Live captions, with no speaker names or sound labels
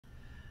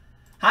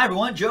Hi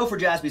everyone, Joe for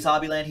Jaspys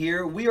Hobbyland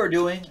here. We are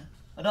doing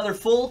another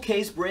full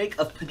case break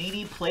of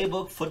Panini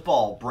Playbook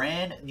Football,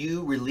 brand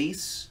new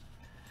release.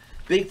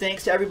 Big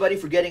thanks to everybody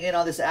for getting in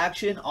on this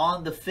action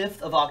on the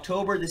 5th of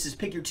October. This is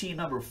pick your team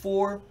number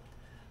 4,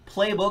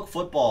 Playbook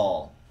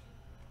Football.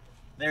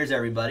 There's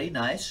everybody,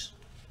 nice.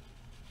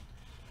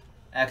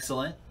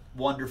 Excellent,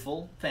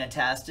 wonderful,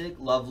 fantastic,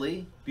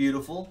 lovely,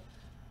 beautiful.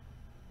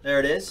 There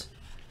it is.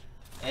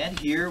 And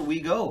here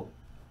we go.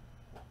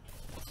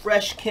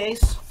 Fresh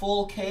case,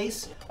 full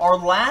case, our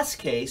last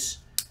case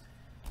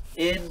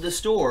in the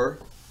store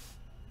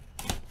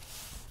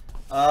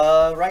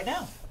right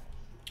now.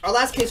 Our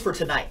last case for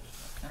tonight.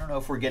 I don't know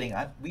if we're getting,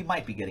 we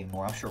might be getting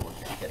more. I'm sure we're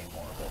getting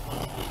more of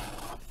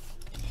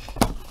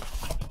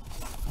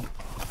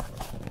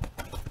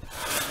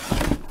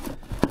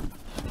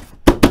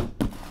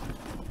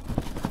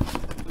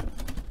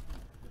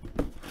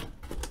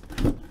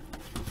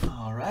it.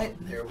 All right,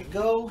 there we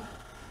go.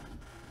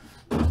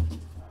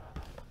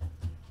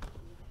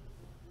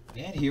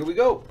 And here we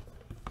go.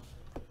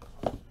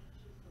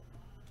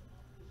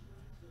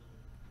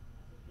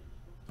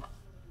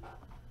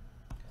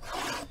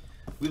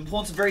 We've been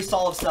pulling some very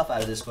solid stuff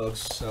out of this, folks,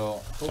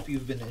 so hope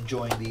you've been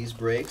enjoying these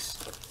breaks.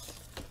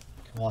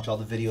 You can watch all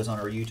the videos on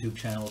our YouTube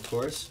channel, of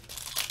course.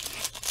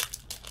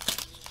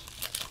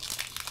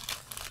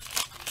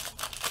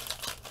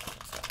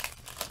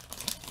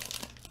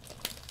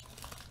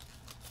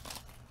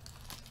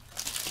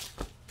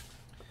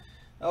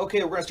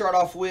 Okay, we're going to start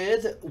off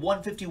with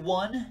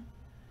 151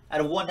 out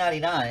of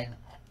 199.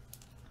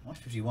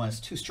 151 is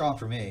too strong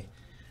for me.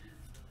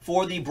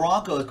 For the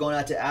Broncos, going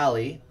out to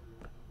Allie.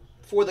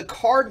 For the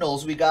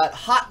Cardinals, we got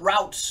Hot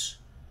Routes.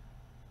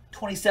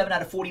 27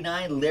 out of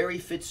 49, Larry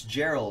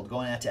Fitzgerald,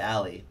 going out to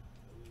Allie.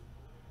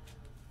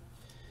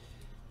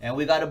 And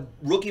we got a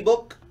rookie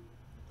book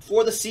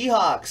for the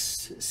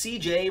Seahawks.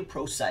 CJ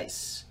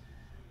Procise.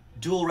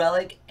 Dual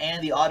relic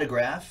and the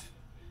autograph.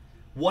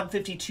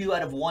 152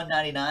 out of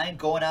 199,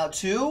 going out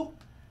to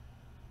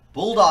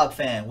Bulldog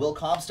fan Will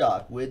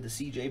Comstock with the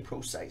CJ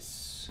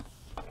Procise.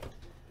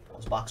 That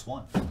was box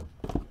 1.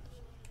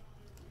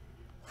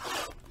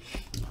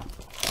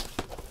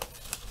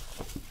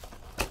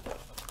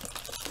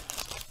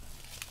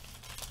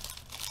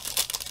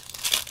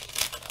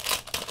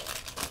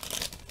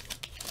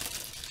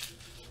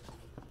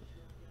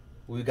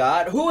 We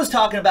got, who was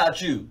talking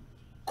about you?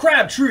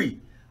 Crabtree.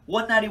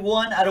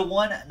 191 out of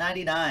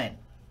 199.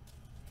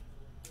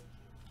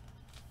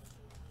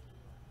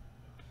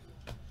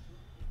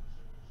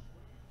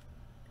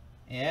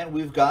 And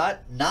we've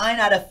got 9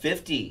 out of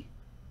 50.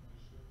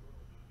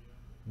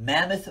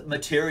 Mammoth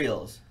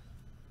Materials.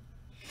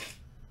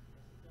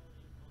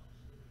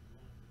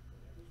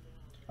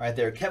 All right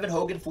there. Kevin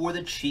Hogan for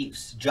the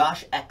Chiefs.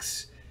 Josh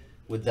X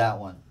with that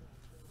one.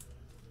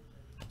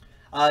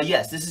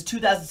 Yes, this is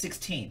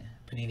 2016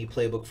 Panini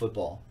Playbook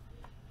Football.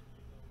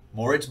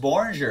 Moritz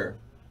Borninger.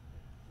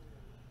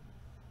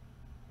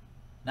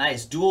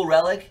 Nice. Dual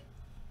relic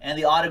and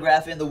the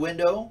autograph in the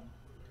window.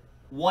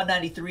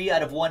 193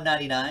 out of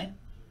 199.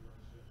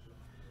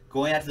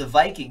 Going out to the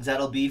Vikings,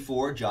 that'll be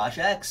for Josh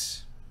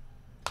X.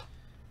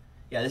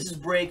 Yeah, this is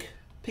break,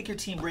 pick your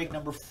team break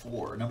number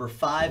 4. Number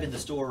 5 in the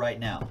store right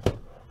now.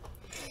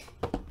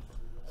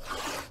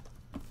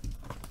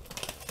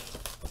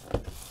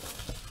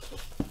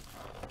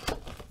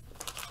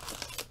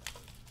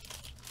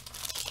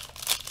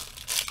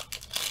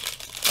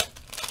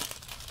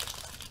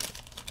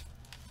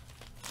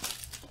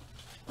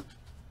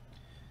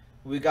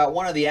 We got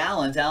one of the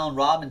Allens, Allen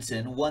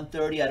Robinson,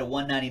 130 out of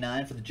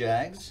 199 for the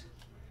Jags.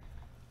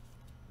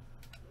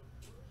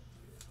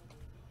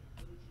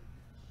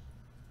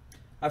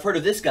 I've heard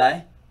of this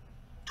guy.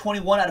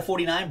 21 out of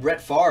 49,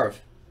 Brett Favre.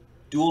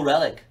 Dual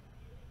relic.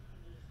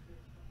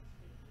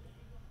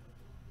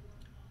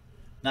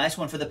 Nice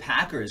one for the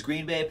Packers.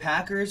 Green Bay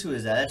Packers. Who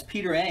is that? That's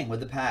Peter Ang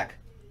with the Pack.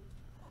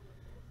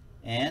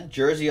 And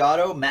jersey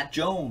auto, Matt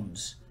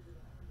Jones.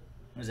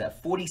 What is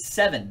that?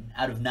 47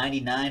 out of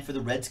 99 for the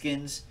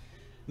Redskins.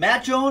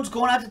 Matt Jones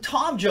going out to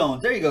Tom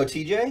Jones. There you go,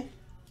 TJ.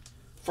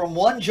 From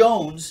one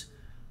Jones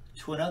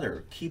to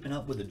another. Keeping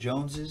up with the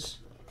Joneses.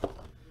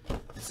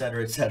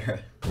 Etc., etc.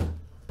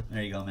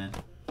 There you go, man.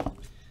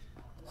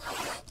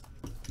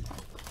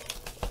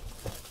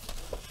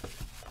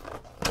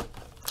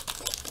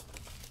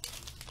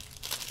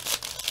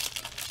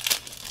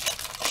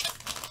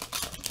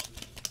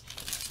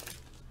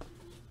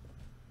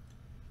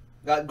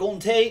 Got Golden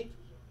Tate,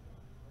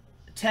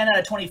 10 out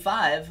of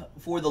 25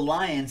 for the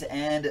Lions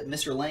and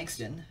Mr.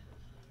 Langston.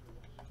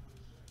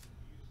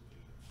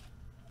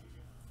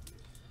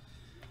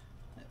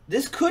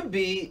 This could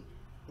be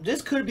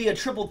a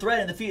triple threat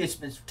in the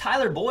future.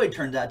 Tyler Boyd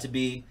turns out to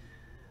be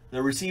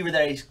the receiver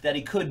that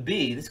he could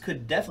be. This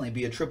could definitely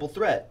be a triple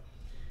threat.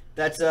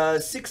 That's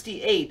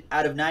 68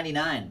 out of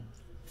 99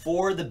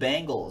 for the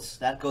Bengals.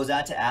 That goes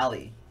out to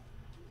Allie.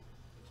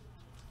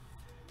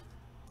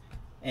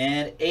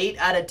 And 8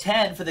 out of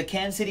 10 for the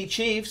Kansas City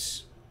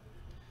Chiefs.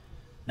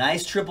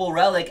 Nice triple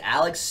relic,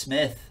 Alex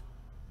Smith.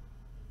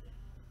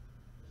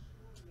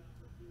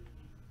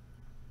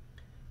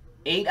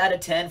 8 out of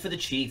 10 for the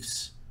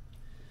Chiefs.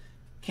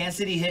 Kansas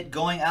City hit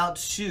going out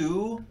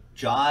to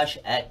Josh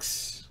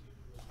X.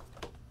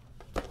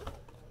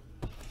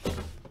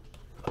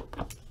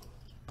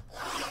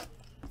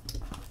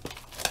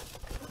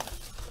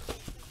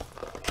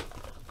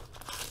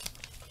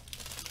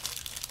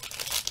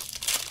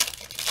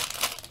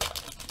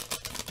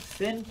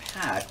 Thin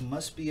pack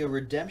must be a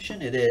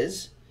redemption. It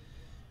is.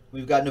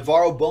 We've got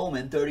Navarro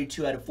Bowman,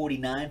 32 out of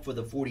 49 for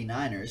the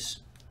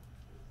 49ers.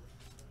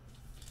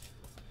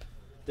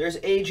 There's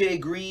AJ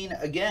Green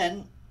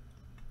again.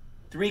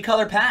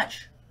 3-color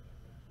patch.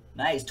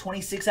 Nice.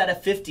 26 out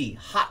of 50.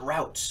 Hot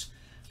routes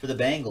for the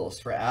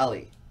Bengals for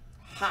Allie.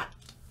 Hot.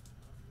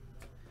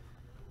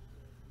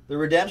 The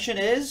redemption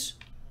is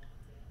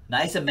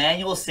nice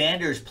Emmanuel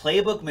Sanders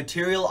Playbook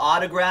material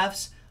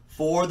autographs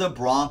for the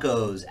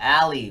Broncos.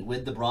 Allie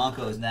with the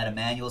Broncos and that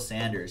Emmanuel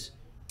Sanders.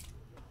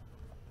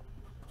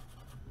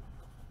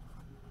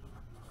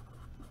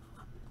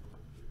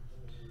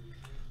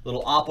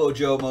 Little Oppo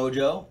Joe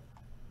Mojo.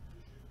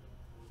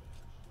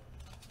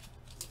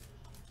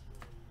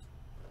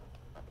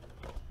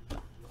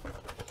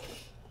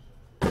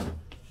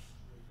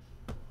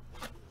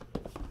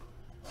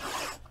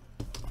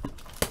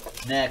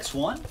 Next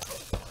one.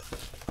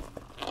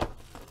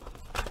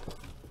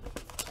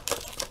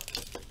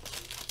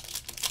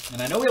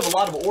 And I know we have a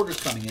lot of orders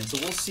coming in, so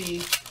we'll see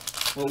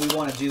what we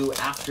want to do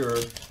after.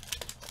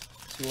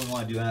 See what we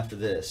want to do after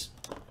this.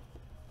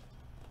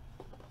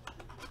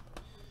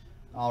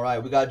 All right,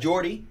 we got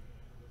Jordy,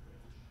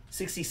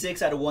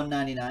 66 out of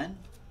 199.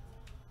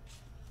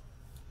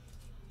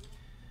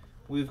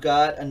 We've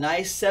got a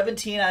nice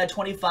 17 out of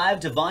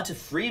 25, Devonta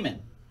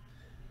Freeman.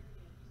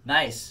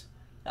 Nice.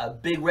 A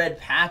big red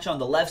patch on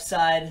the left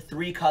side,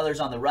 3 colors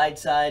on the right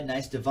side.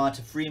 Nice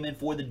Devonta Freeman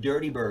for the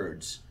Dirty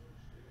Birds.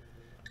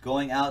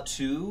 Going out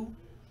to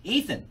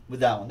Ethan with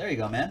that one. There you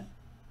go, man.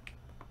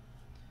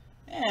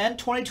 And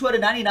 22 out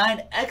of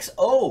 99,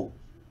 XO.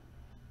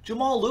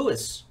 Jamal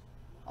Lewis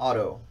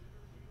auto.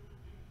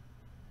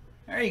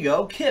 There you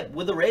go. Kip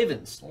with the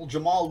Ravens. Little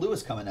Jamal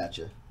Lewis coming at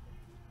you.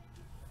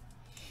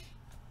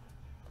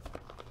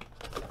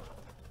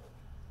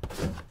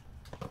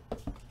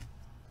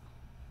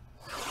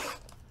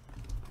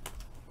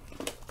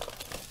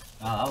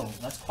 Oh,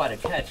 that's quite a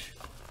catch.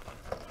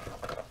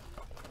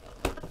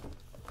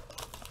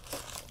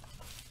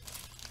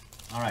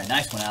 All right,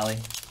 nice one, Allie.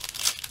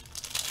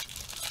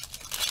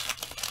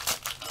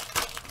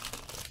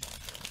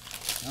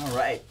 All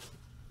right.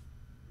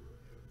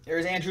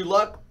 There's Andrew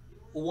Luck,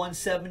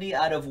 170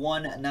 out of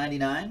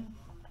 199.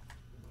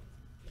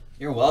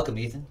 You're welcome,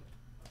 Ethan.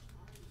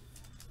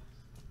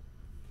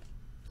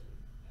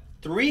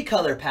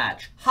 3-color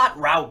patch, Hot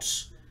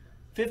Routes,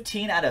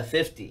 15 out of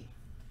 50.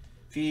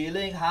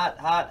 Feeling hot,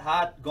 hot,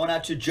 hot. Going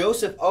out to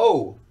Joseph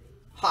O.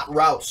 Hot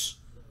Routes.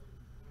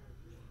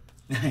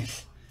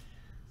 Nice.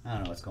 I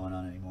don't know what's going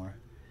on anymore.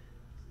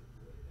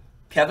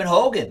 Kevin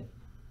Hogan.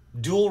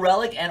 Dual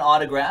relic and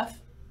autograph.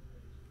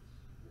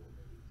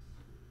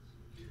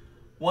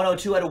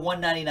 102 out of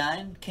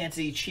 199. Kansas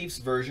City Chiefs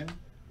version.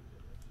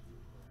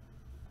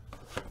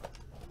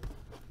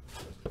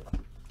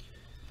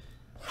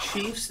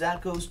 Chiefs,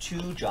 that goes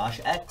to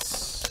Josh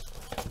X.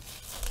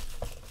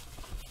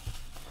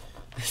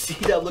 I see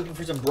that looking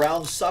for some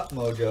brown suck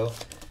mojo.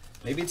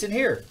 Maybe it's in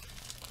here.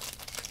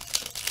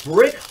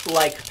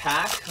 Brick-like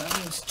pack. That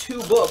means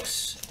 2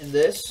 books in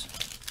this.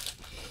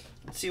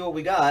 Let's see what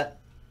we got.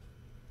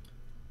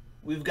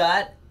 We've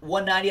got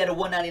 190 out of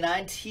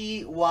 199.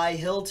 T.Y.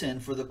 Hilton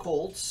for the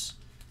Colts.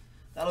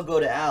 That'll go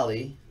to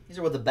Allie. These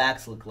are what the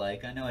backs look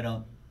like. I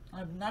know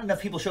not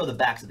enough people show the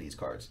backs of these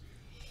cards.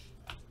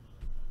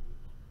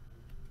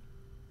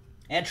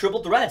 And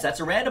triple threats. That's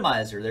a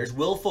randomizer. There's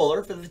Will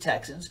Fuller for the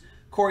Texans,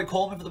 Corey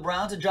Coleman for the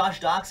Browns, and Josh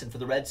Doxson for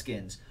the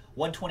Redskins.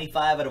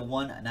 125 out of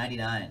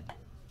 199.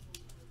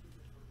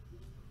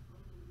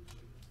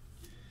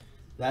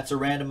 That's a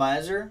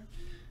randomizer.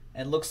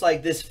 And looks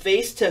like this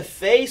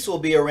face-to-face will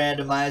be a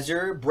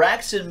randomizer.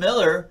 Braxton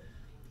Miller,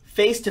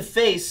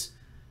 face-to-face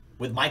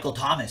with Michael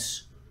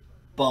Thomas.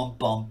 Bum,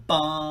 bum,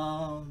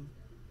 bum.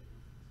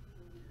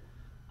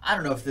 I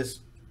don't know if this...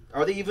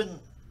 Are they even...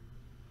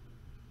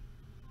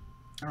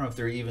 I don't know if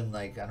they're even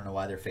like... I don't know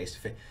why they're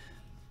face-to-face.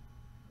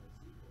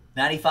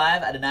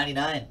 95 out of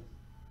 99.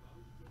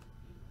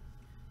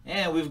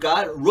 And we've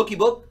got rookie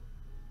book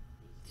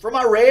from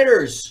our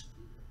Raiders.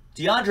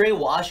 DeAndre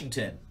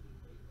Washington.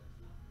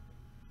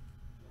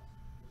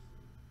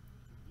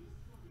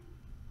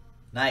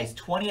 Nice.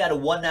 20 out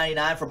of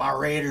 199 from our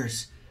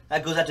Raiders.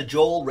 That goes out to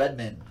Joel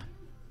Redmond.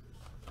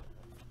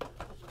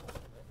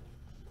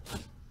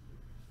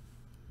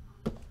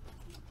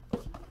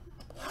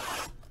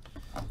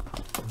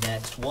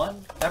 Next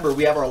one. Remember,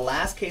 we have our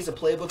last case of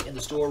Playbook in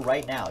the store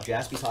right now.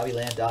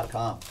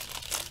 JaspysHobbyland.com.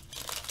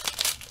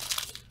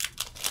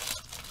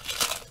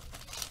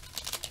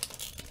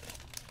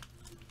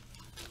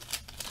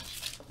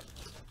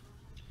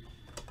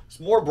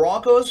 Some more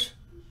Broncos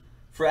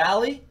for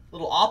Allie.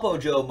 Little Oppo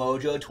Joe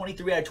Mojo.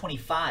 23 out of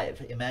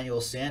 25.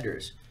 Emmanuel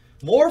Sanders.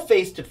 More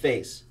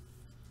face-to-face.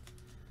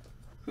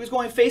 Who's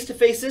going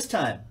face-to-face this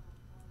time?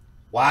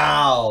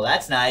 Wow,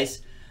 that's nice.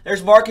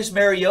 There's Marcus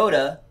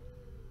Mariota.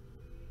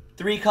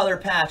 3-color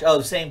patch. Oh,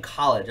 same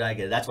college. I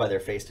get it. That's why they're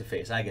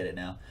face-to-face. I get it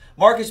now.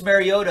 Marcus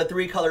Mariota,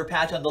 3-color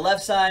patch on the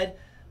left side.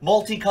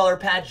 Multicolor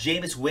patch,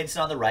 Jameis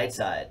Winston on the right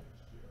side.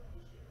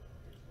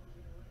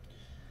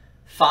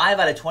 5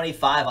 out of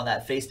 25 on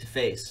that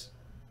face-to-face.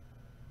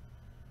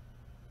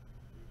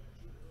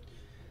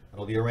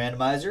 That'll be a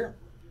randomizer.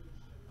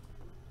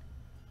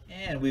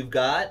 And we've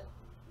got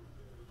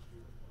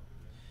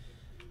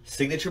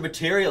signature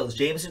materials.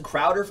 Jamison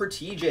Crowder for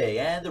TJ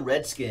and the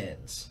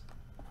Redskins.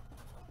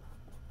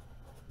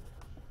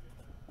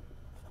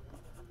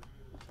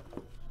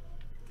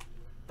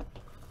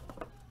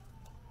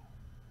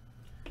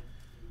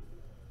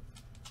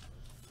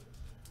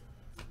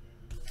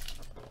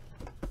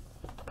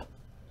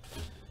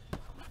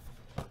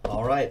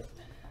 All right.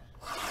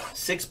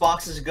 6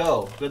 boxes to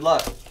go. Good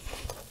luck.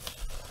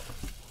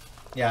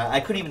 Yeah,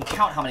 I couldn't even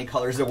count how many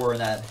colors there were in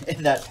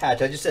that patch.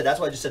 That's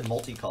why I just said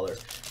multicolor.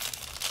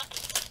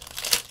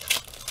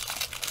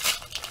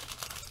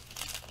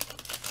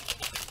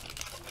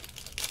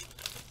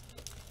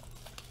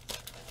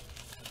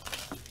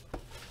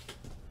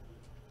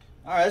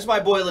 All right, that's my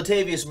boy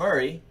Latavius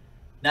Murray,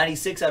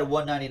 96 out of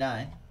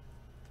 199.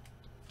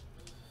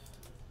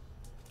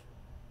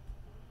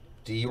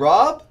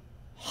 D-Rob,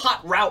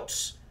 hot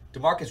routes.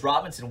 Demarcus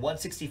Robinson,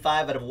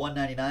 165 out of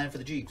 199 for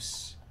the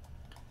Chiefs.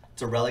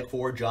 It's a relic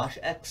for Josh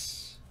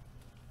X.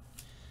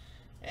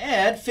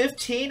 And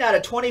 15 out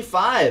of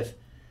 25.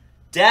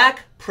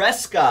 Dak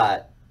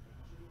Prescott.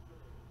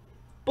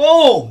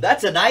 Boom!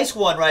 That's a nice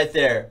one right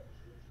there.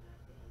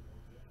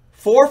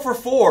 4 for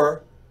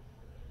 4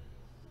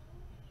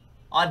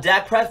 on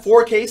Dak Prescott.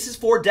 4 cases,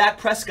 4 Dak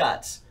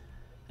Prescotts.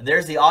 And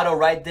there's the auto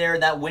right there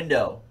in that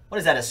window. What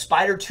is that, a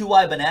Spider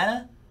 2-eye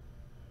banana?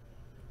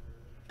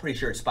 Pretty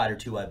sure it's Spider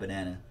 2-eye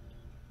banana.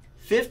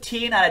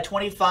 15 out of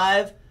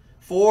 25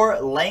 for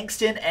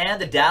Langston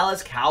and the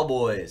Dallas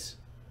Cowboys.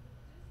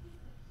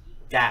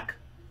 Dak.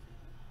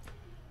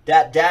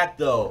 That Dak,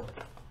 though.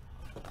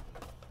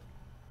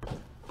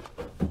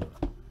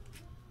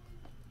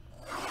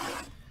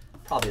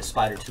 Probably a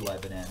Spider 2-eye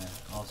banana.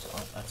 Also,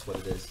 that's what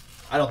it is.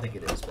 I don't think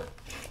it is, but...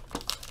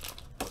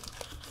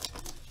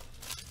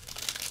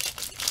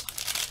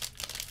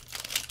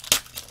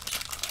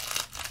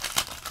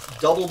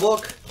 Double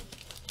book.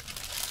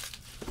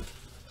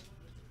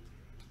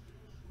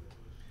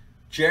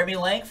 Jeremy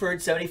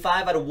Langford,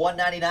 75 out of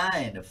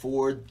 199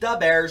 for the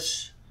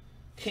Bears.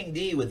 King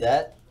D with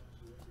that.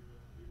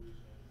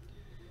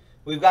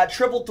 We've got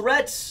triple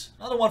threats.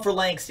 Another one for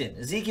Langston.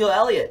 Ezekiel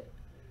Elliott.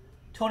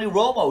 Tony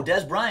Romo.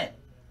 Des Bryant.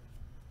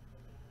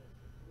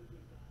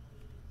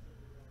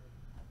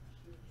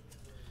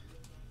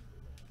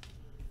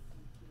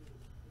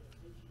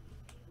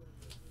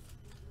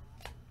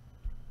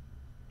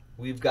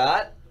 We've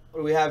got,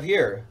 what do we have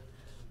here?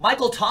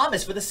 Michael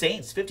Thomas for the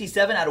Saints.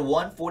 57 out of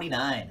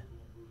 149.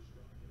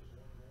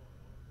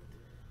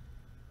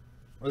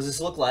 What does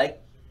this look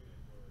like?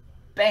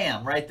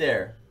 Bam, right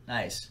there.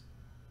 Nice.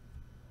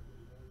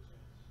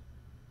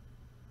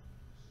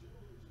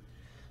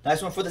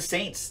 Nice one for the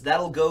Saints.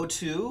 That'll go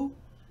to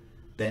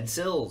Ben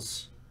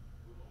Sills.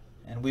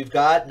 And we've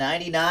got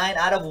 99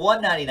 out of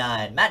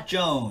 199. Matt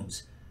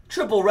Jones.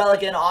 Triple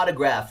relic and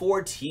autograph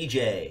for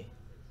TJ.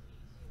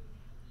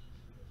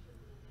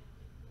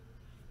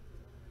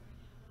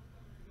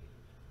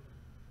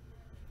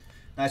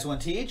 Nice one,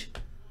 Teej.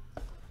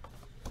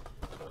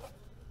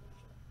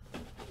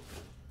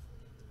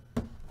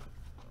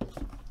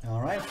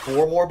 All right,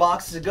 4 more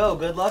boxes to go.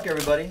 Good luck,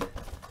 everybody.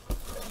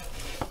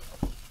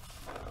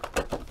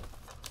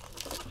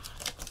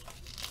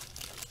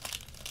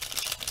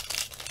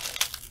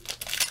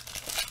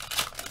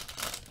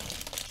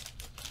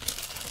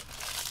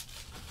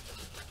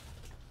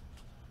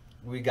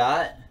 We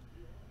got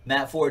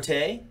Matt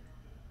Forte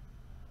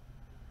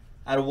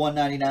out of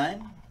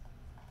 199.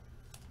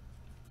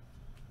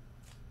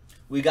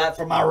 We got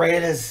from my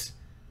Raiders,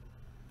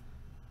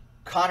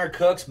 Connor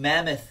Cooks,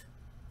 Mammoth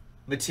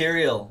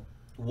material,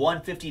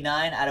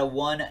 159 out of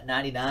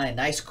 199.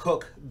 Nice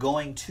Cook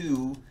going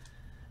to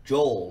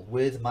Joel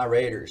with my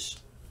Raiders.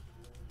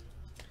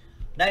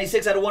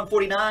 96 out of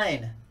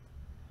 149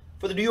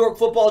 for the New York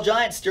Football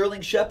Giants,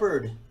 Sterling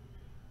Shepard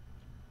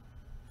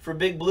for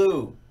Big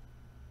Blue.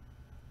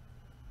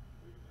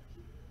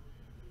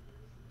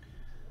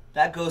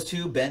 That goes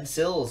to Ben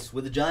Sills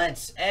with the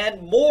Giants.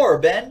 And more,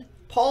 Ben.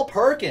 Paul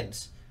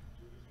Perkins.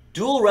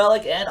 Dual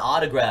relic and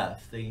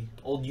autograph. The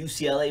old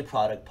UCLA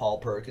product, Paul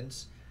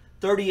Perkins.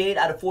 38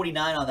 out of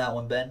 49 on that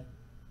one, Ben.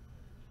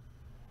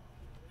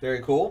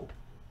 Very cool.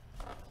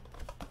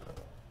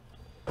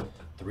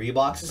 3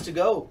 boxes to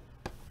go.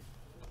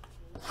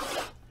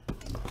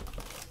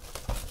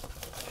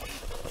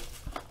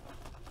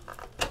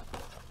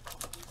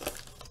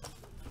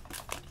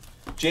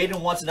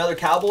 Jaden wants another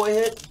Cowboy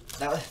hit.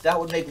 That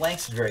would make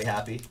Langston very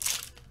happy.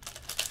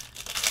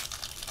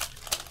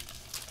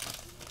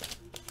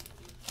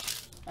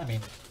 I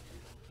mean,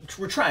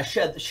 we're trying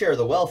to share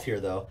the wealth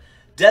here, though.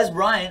 Des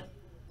Bryant,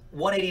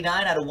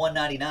 189 out of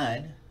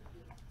 199.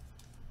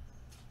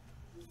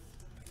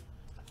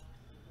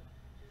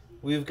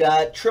 We've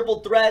got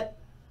triple threat.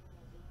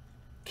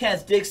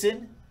 Kenneth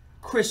Dixon,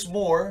 Chris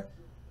Moore,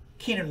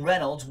 Keenan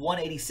Reynolds,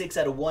 186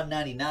 out of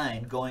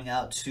 199, going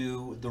out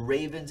to the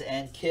Ravens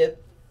and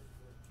Kip.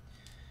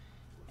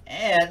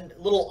 And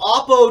little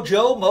Oppo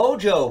Joe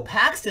Mojo,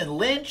 Paxton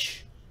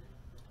Lynch,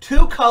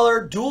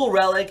 2-color, dual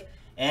relic,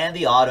 and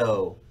the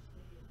auto.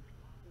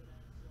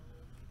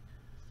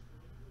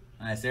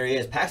 Nice, there he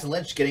is. Paxton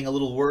Lynch getting a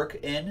little work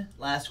in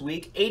last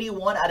week.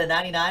 81 out of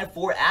 99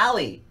 for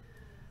Allie,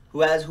 who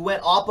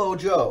went Oppo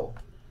Joe.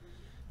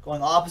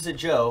 Going opposite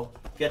Joe,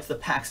 gets the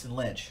Paxton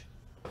Lynch.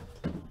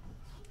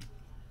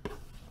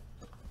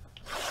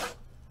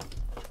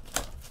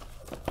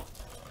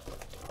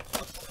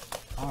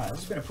 All right, this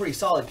has been a pretty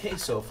solid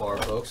case so far,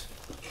 folks.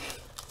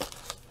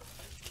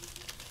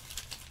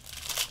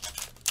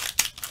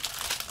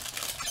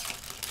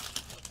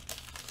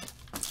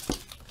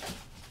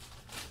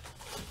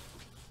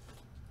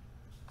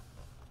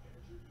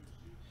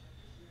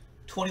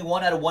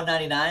 $21 out of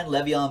 $199,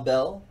 Le'Veon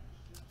Bell.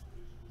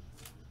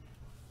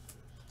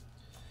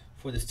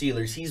 For the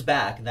Steelers, he's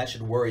back, and that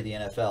should worry the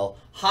NFL.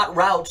 Hot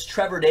Routes,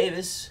 Trevor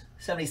Davis,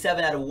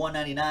 77 out of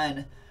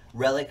 199,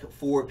 relic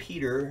for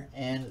Peter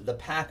and the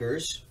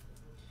Packers.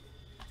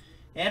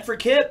 And for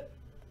Kip,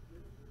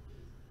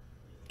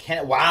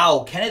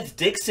 Kenneth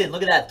Dixon.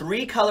 Look at that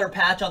 3-color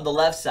patch on the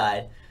left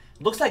side.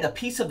 Looks like a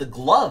piece of the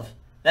glove.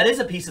 That is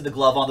a piece of the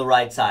glove on the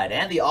right side.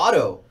 And the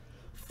auto.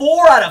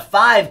 4 out of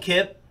 5,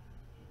 Kip.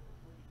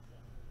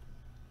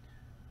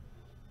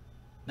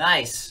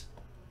 Nice.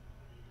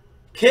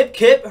 Kip,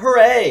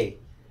 hooray.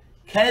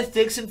 Kenneth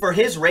Dixon for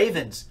his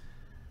Ravens.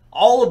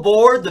 All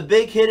aboard the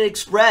Big Hit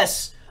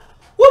Express.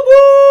 Whoop,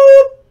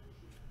 whoop.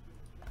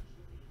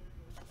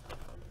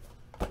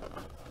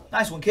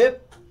 Nice one,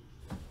 Kip.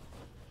 I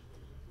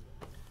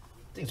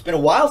think it's been a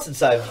while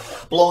since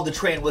I've blown the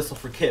train whistle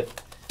for Kip.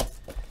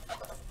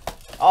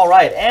 All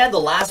right, and the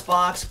last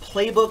box,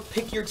 Playbook,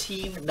 pick your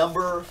team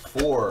number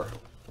 4.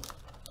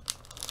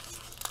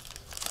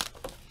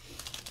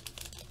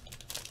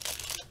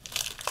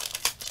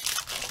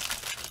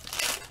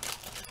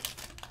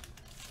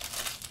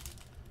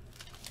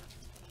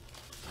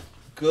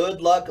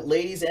 Good luck,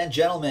 ladies and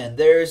gentlemen.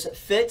 There's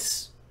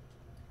Fitz,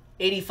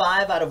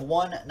 85 out of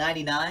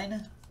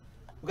 199.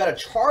 We've got a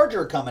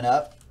Charger coming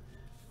up.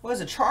 What is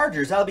the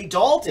Chargers? That'll be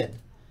Dalton.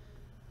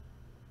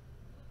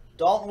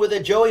 Dalton with a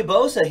Joey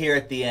Bosa here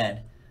at the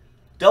end.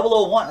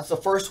 001, that's the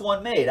first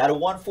one made. Out of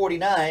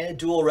 149,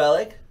 dual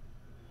relic.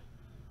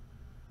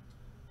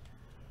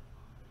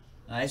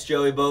 Nice,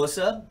 Joey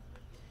Bosa.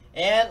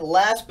 And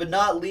last but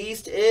not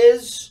least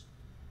is...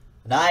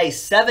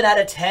 nice, 7 out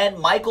of 10,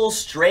 Michael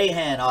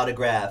Strahan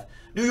autograph.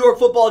 New York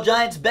Football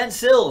Giants, Ben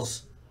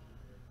Sills.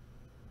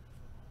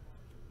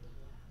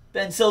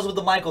 Ben Sills with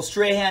the Michael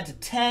Strahan to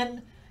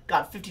 10.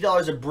 Got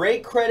 $50 of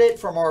break credit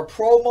from our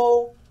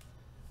promo.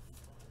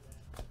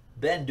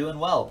 Ben doing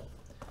well.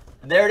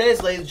 And there it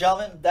is, ladies and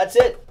gentlemen. That's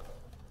it.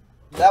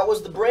 That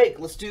was the break.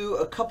 Let's do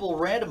a couple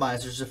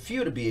randomizers, a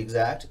few to be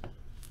exact.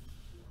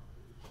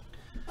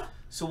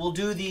 So we'll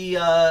do the...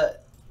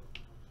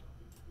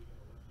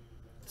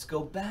 let's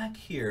go back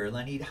here.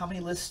 I need, how many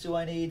lists do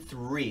I need?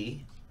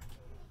 3.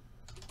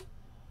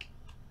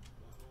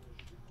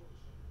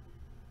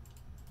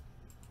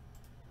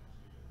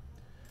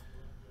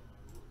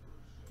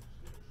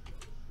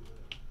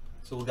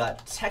 So we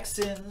got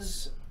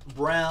Texans,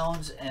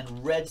 Browns,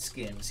 and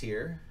Redskins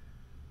here.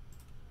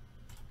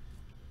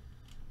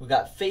 We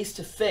got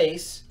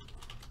face-to-face,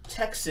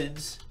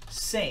 Texans,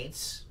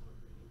 Saints,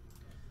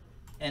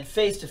 and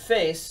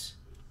face-to-face,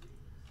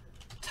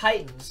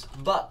 Titans,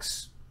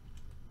 Bucks.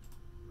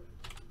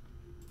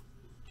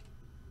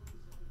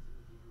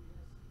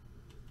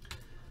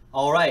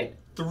 All right,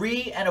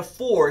 3 and a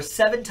 4,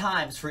 7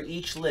 times for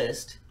each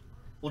list.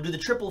 We'll do the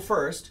triple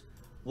first.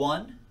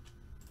 1,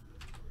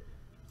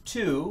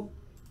 2,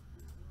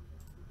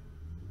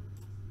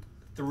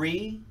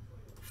 3,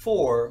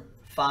 4,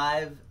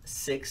 5,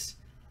 6,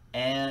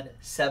 and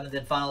 7th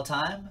and final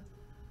time.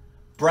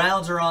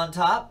 Browns are on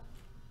top.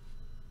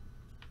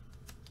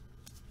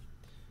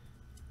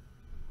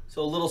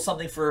 So a little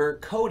something for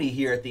Cody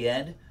here at the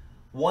end.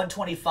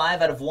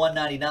 125 out of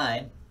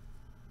 199.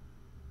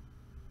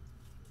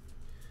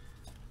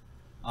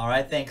 All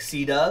right, thanks,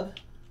 C-Dub.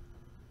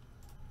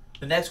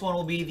 The next one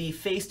will be the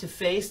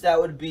face-to-face.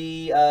 That would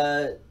be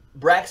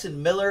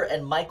Braxton Miller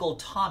and Michael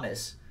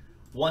Thomas.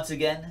 Once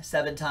again,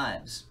 7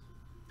 times.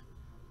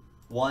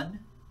 1,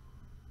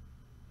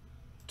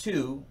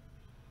 2,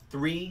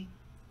 3,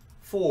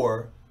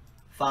 4,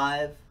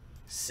 5,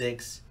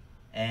 6,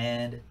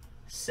 and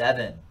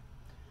 7.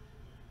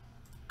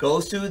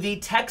 Goes to the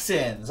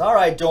Texans. All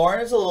right, Dorn,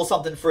 it's a little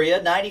something for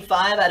you.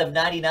 95 out of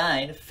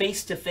 99.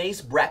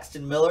 Face-to-face,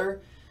 Braxton Miller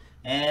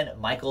and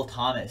Michael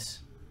Thomas.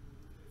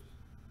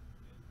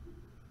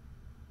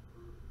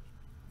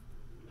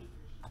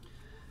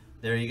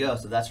 There you go.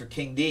 So that's for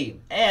King D.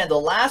 And the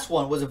last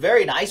one was a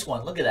very nice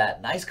one. Look at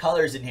that. Nice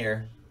colors in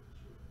here.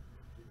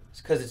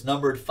 It's because it's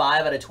numbered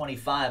 5 out of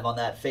 25 on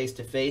that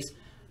face-to-face.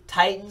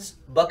 Titans,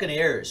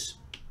 Buccaneers.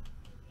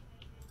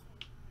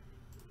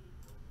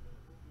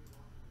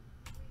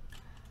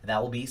 And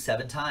that will be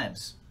 7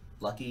 times.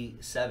 Lucky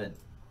 7.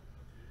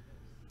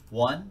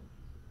 1,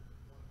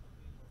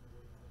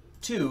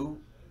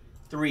 2,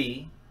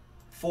 3,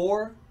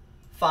 4,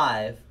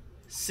 5,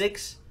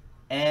 6,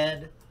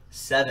 and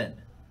 7.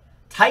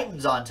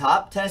 Titans on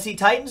top. Tennessee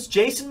Titans,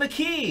 Jason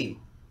McKee.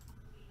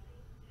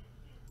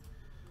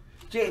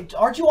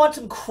 Aren't you on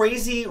some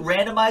crazy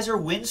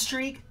randomizer win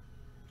streak,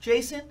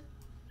 Jason?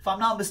 If I'm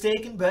not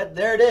mistaken, but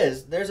there it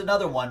is. There's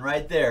another one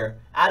right there.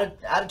 Out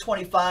of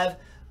 25.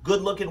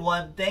 Good looking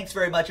one. Thanks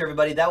very much,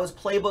 everybody. That was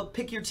Playbook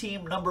Pick Your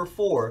Team number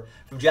 4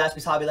 from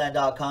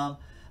JaspysHobbyland.com.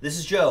 This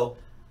is Joe,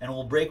 and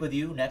we'll break with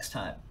you next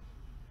time.